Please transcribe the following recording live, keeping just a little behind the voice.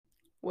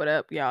What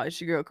up, y'all?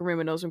 It's your girl, Corinne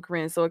with Knows from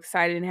Corinne. So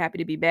excited and happy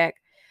to be back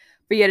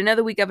for yet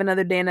another week of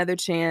Another Day, Another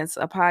Chance,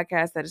 a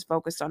podcast that is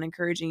focused on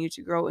encouraging you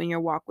to grow in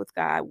your walk with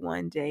God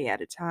one day at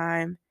a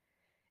time.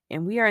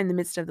 And we are in the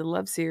midst of the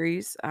love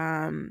series,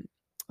 a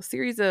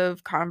series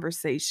of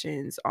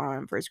conversations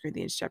on 1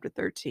 Corinthians chapter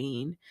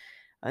 13,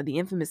 the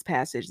infamous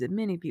passage that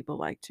many people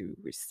like to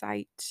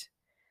recite.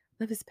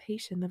 Love is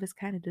patient, love is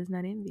kind, it does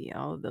not envy,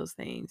 all of those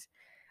things.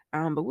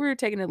 But we're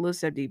taking it a little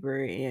step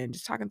deeper and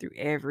just talking through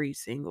every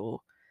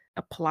single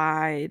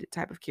applied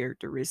type of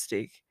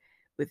characteristic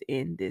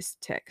within this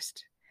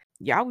text.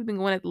 Y'all, we've been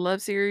going at the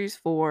love series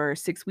for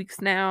 6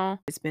 weeks now.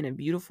 It's been a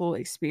beautiful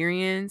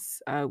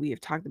experience. We have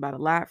talked about a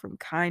lot, from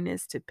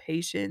kindness to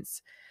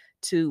patience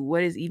to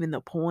what is even the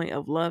point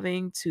of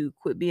loving, to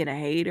quit being a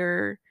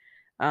hater,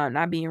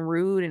 not being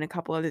rude, and a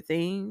couple other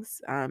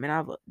things. And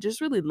I've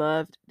just really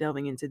loved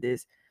delving into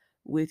this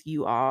with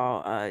you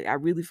all. I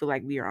really feel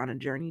like we are on a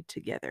journey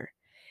together.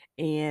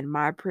 And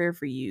my prayer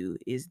for you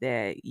is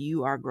that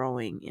you are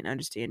growing in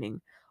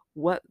understanding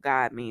what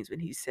God means when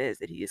he says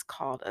that he has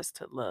called us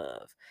to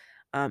love,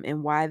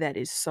 and why that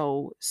is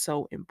so,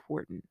 so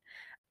important.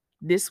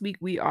 This week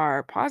we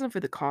are pausing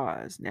for the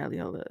cause. Natalie,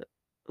 hold up.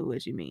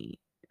 What you mean?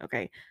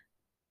 Okay.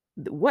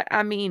 What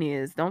I mean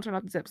is, don't turn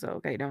off this episode.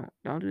 Okay. Don't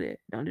do that.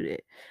 Don't do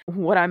that.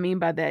 What I mean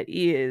by that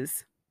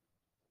is,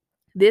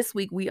 this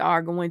week we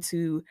are going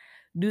to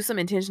do some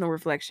intentional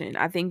reflection.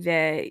 I think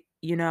that,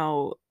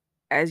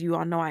 as you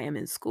all know, I am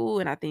in school,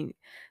 and I think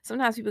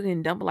sometimes people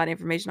can dump a lot of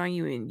information on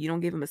you and you don't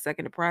give them a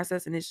second to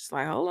process, and it's just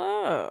like, hold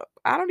up,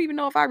 I don't even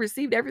know if I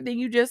received everything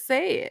you just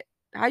said.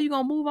 How you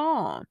gonna move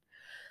on?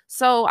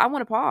 So I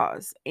want to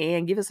pause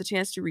and give us a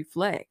chance to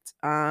reflect.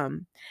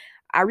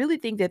 I really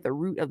think that the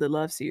root of the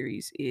love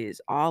series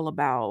is all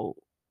about,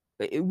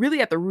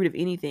 really at the root of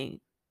anything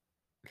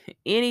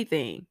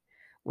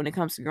when it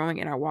comes to growing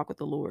in our walk with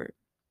the Lord.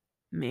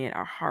 Man,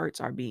 our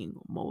hearts are being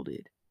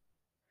molded.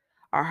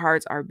 Our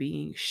hearts are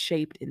being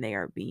shaped and they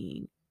are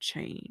being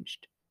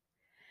changed.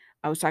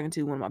 I was talking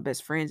to one of my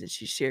best friends and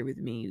she shared with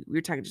me, we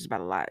were talking just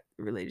about a lot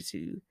related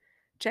to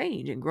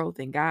change and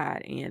growth in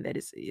God, and that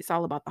it's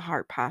all about the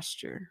heart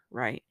posture,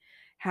 right?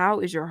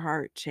 How is your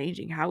heart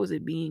changing? How is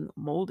it being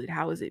molded?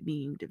 How is it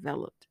being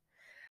developed?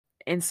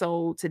 And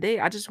so today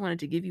I just wanted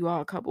to give you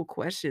all a couple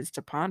questions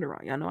to ponder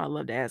on. Y'all know I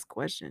love to ask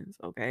questions,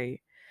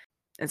 okay?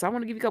 And so I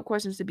want to give you a couple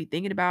questions to be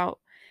thinking about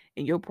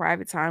in your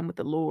private time with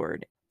the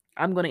Lord.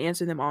 I'm going to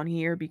answer them on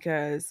here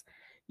because,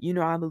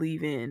 I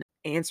believe in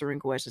answering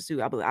questions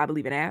too. I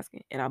believe in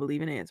asking and I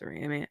believe in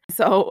answering. Amen.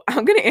 So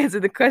I'm going to answer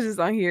the questions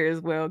on here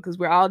as well because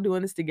we're all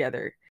doing this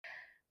together.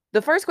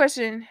 The first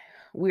question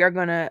we're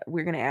gonna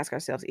ask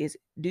ourselves is,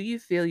 do you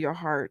feel your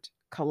heart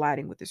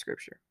colliding with the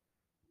scripture?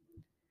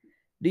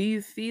 Do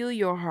you feel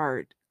your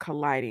heart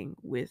colliding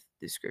with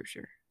the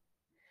scripture?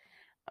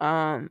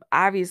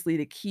 Obviously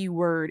the key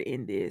word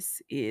in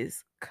this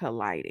is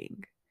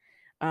colliding.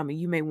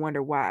 You may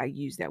wonder why I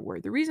use that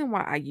word. The reason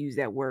why I use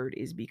that word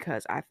is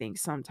because I think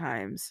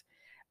sometimes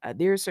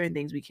there are certain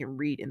things we can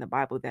read in the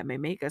Bible that may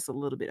make us a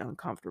little bit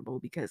uncomfortable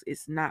because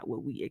it's not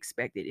what we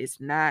expected. It's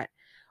not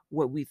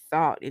what we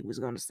thought it was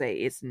going to say.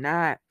 It's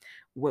not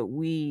what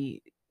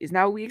we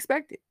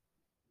expected.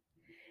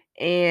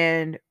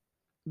 And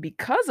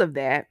because of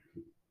that,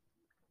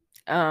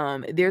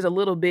 there's a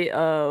little bit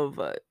of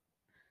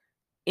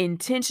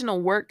intentional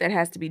work that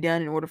has to be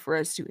done in order for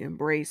us to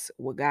embrace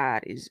what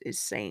God is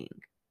saying.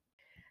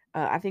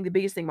 I think the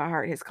biggest thing my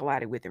heart has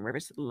collided with in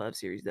reference to the love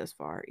series thus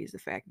far is the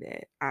fact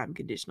that I'm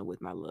conditional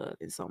with my love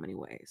in so many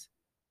ways.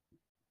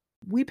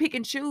 We pick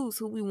and choose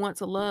who we want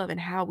to love and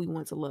how we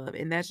want to love.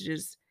 And that's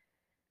just,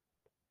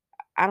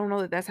 I don't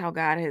know that that's how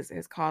God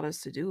has called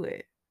us to do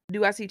it.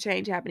 Do I see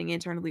change happening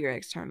internally or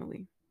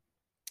externally?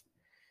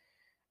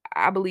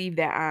 I believe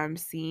that I'm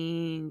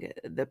seeing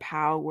the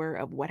power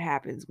of what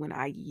happens when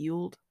I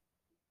yield.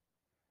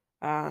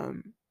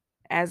 Um,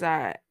 as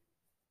I,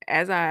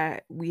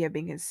 we have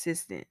been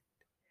consistent,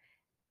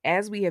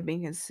 as we have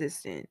been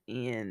consistent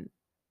in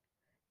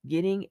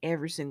getting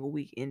every single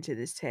week into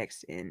this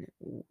text and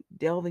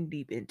delving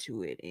deep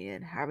into it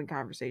and having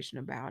conversation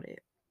about it,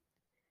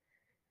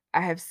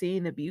 I have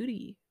seen the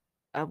beauty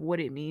of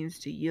what it means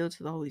to yield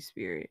to the Holy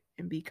Spirit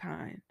and be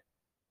kind.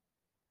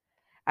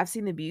 I've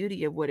seen the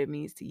beauty of what it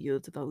means to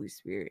yield to the Holy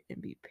Spirit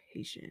and be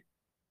patient.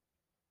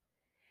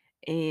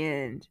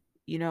 And,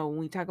 when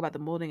we talk about the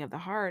molding of the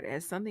heart,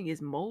 as something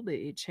is molded,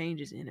 it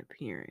changes in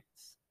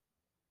appearance,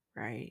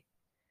 right?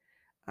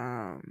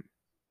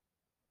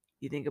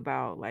 You think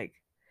about, like,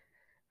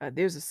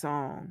 there's a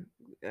song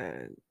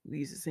we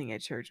used to sing at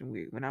church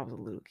when I was a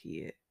little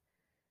kid,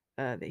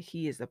 that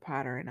he is the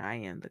potter and I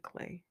am the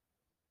clay.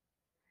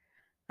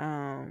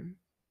 I'm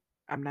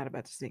not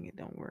about to sing it,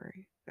 don't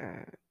worry.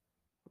 I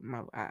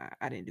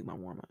didn't do my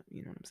warm-up,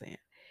 you know what I'm saying?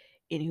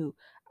 Anywho,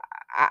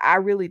 I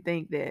really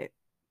think that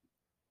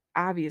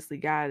obviously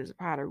God is a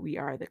potter, we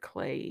are the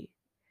clay.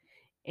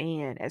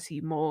 And as he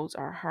molds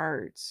our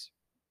hearts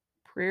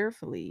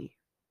prayerfully,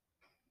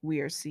 we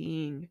are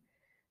seeing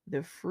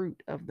the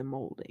fruit of the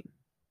molding.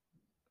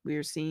 We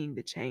are seeing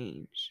the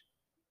change.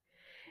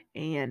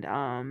 And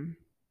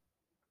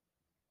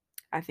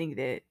I think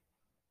that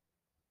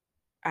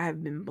I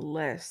have been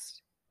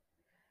blessed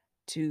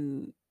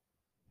to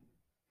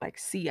like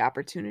see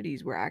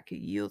opportunities where I could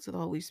yield to the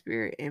Holy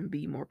Spirit and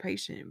be more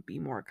patient, be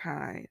more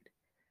kind,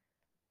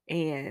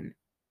 and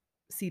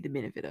see the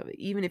benefit of it,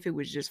 even if it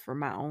was just for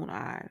my own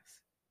eyes.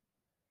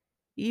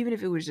 Even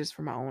if it was just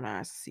for my own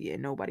eyes to see it,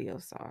 nobody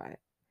else saw it.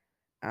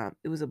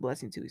 It was a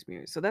blessing to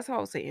experience. So that's how I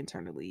would say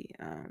internally,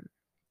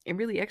 and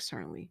really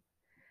externally.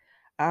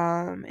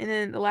 And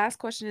then the last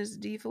question is,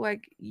 do you feel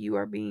like you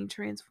are being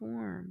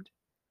transformed,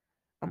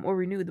 or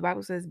renewed? The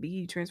Bible says,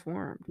 "Be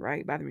transformed,"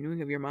 right, by the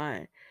renewing of your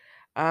mind.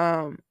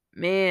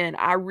 Man,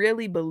 I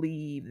really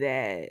believe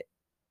that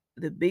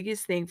the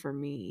biggest thing for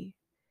me,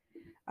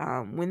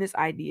 when this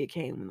idea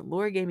came, when the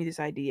Lord gave me this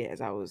idea, as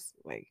I was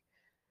like,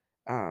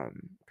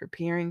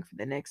 preparing for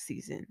the next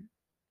season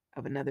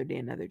of Another Day,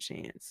 Another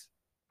Chance,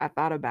 I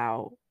thought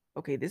about,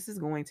 okay, this is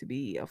going to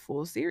be a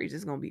full series. This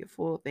is going to be a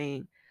full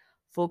thing,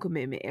 full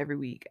commitment every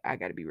week. I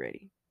got to be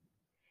ready.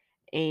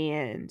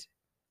 And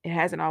it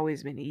hasn't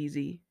always been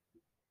easy.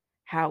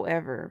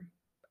 However,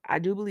 I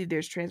do believe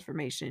there's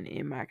transformation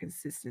in my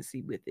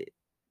consistency with it.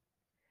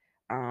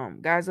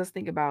 Guys, let's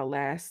think about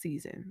last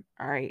season.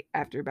 All right.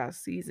 After about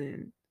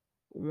season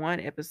 1,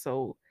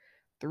 episode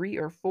 3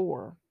 or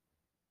 4,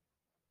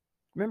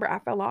 remember, I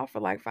fell off for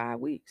like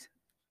 5 weeks.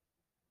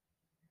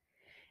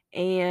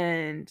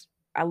 And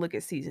I look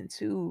at season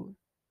 2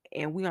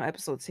 and we on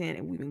episode 10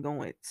 and we've been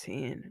going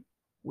 10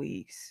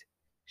 weeks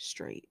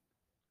straight.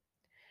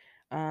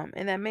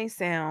 And that may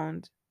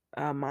sound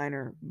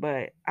minor,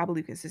 but I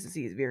believe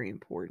consistency is very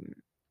important.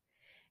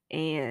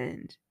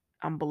 And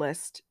I'm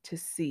blessed to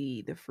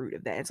see the fruit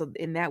of that. And so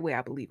in that way,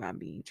 I believe I'm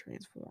being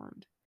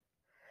transformed.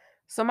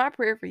 So my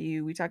prayer for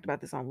you, we talked about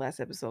this on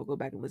last episode. Go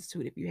back and listen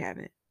to it if you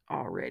haven't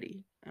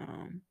already.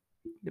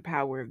 The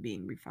power of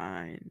being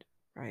refined,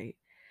 right?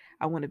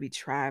 I want to be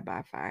tried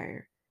by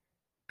fire,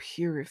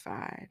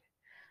 purified,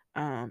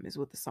 is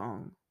what the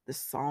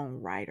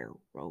songwriter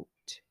wrote.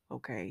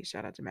 Okay,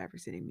 shout out to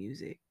Maverick City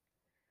Music.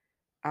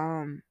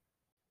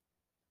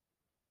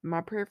 My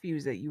prayer for you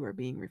is that you are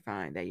being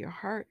refined, that your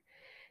heart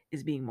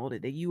is being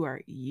molded, that you are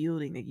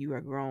yielding, that you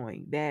are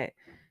growing, that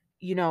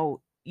you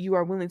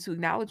are willing to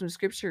acknowledge when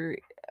scripture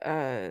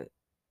uh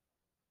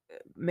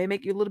may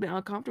make you a little bit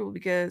uncomfortable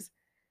because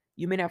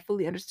you may not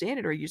fully understand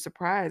it, or you're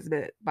surprised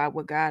by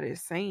what God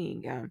is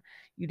saying.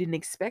 You didn't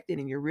expect it,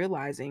 and you're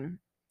realizing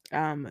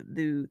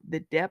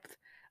the depth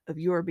of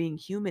your being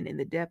human and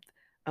the depth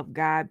of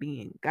God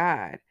being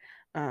God.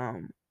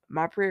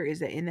 My prayer is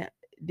that in that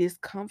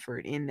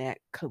discomfort, in that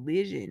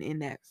collision, in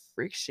that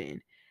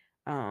friction,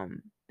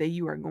 that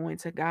you are going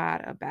to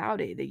God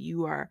about it, that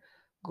you are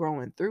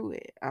growing through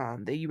it,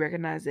 that you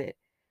recognize that,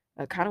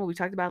 kind of what we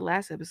talked about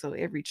last episode,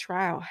 every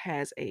trial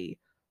has a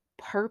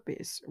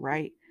purpose,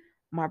 right?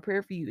 My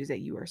prayer for you is that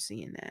you are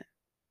seeing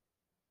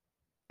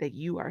that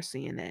you are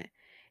seeing that,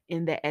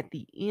 and that at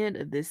the end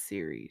of this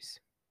series,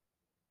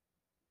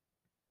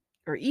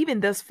 or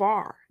even thus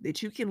far,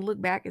 that you can look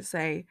back and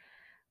say,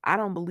 I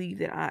don't believe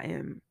that I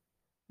am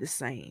the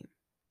same.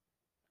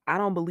 I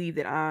don't believe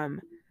that I'm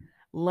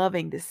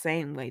loving the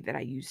same way that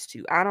I used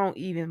to. I don't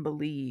even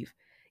believe,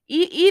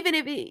 even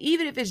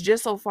if it's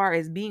just so far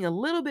as being a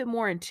little bit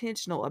more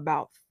intentional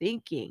about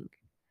thinking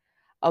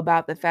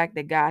about the fact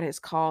that God has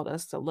called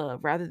us to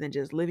love, rather than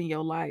just living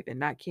your life and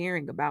not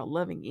caring about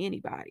loving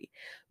anybody.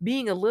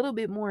 Being a little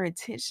bit more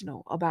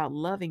intentional about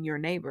loving your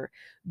neighbor,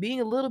 being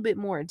a little bit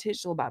more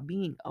intentional about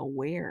being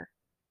aware.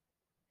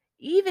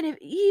 Even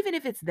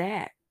if it's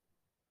that,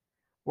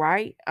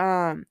 right?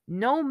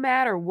 No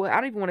matter what, I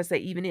don't even want to say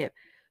even if,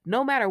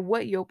 no matter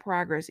what your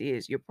progress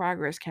is, your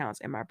progress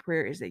counts. And my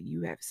prayer is that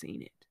you have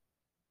seen it.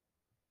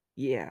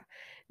 Yeah.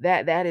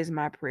 That is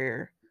my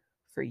prayer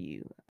for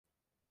you.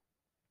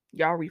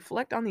 Y'all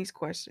reflect on these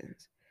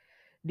questions.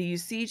 Do you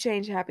see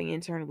change happening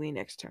internally and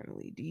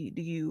externally? Do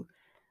you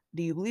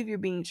believe you're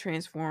being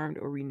transformed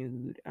or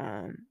renewed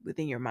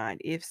within your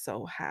mind? If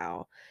so,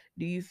 how?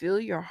 Do you feel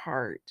your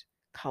heart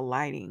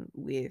colliding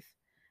with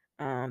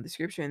the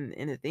scripture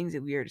and the things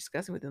that we are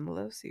discussing within the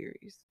love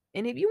series?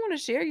 And if you want to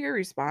share your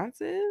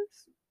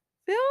responses,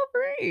 feel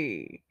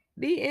free.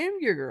 DM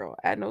your girl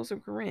at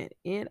Nosum Corinne,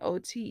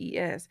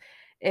 NOTESFROMCORRIN.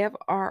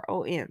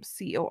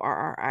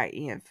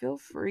 Feel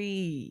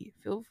free.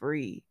 Feel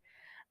free.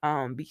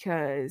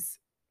 Because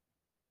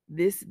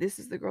this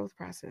is the growth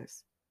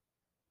process.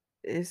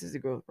 This is the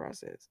growth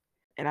process.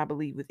 And I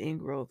believe within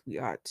growth, we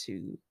ought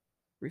to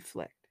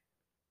reflect.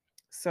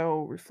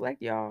 So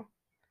reflect, y'all.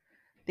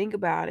 Think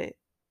about it.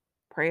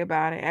 Pray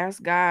about it.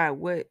 Ask God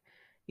what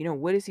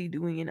is he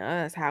doing in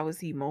us? How is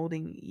he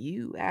molding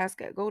you?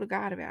 Go to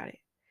God about it.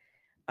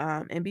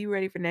 And be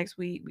ready for next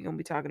week. We're going to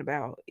be talking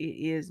about it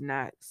is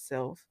not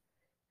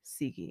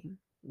self-seeking.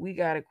 We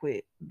got to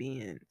quit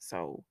being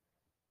so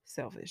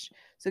selfish.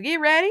 So get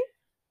ready.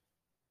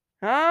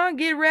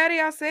 Get ready,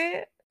 I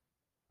said.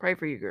 Pray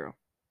for you, girl.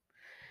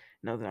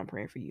 Know that I'm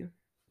praying for you.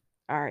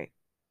 All right.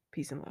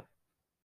 Peace and love.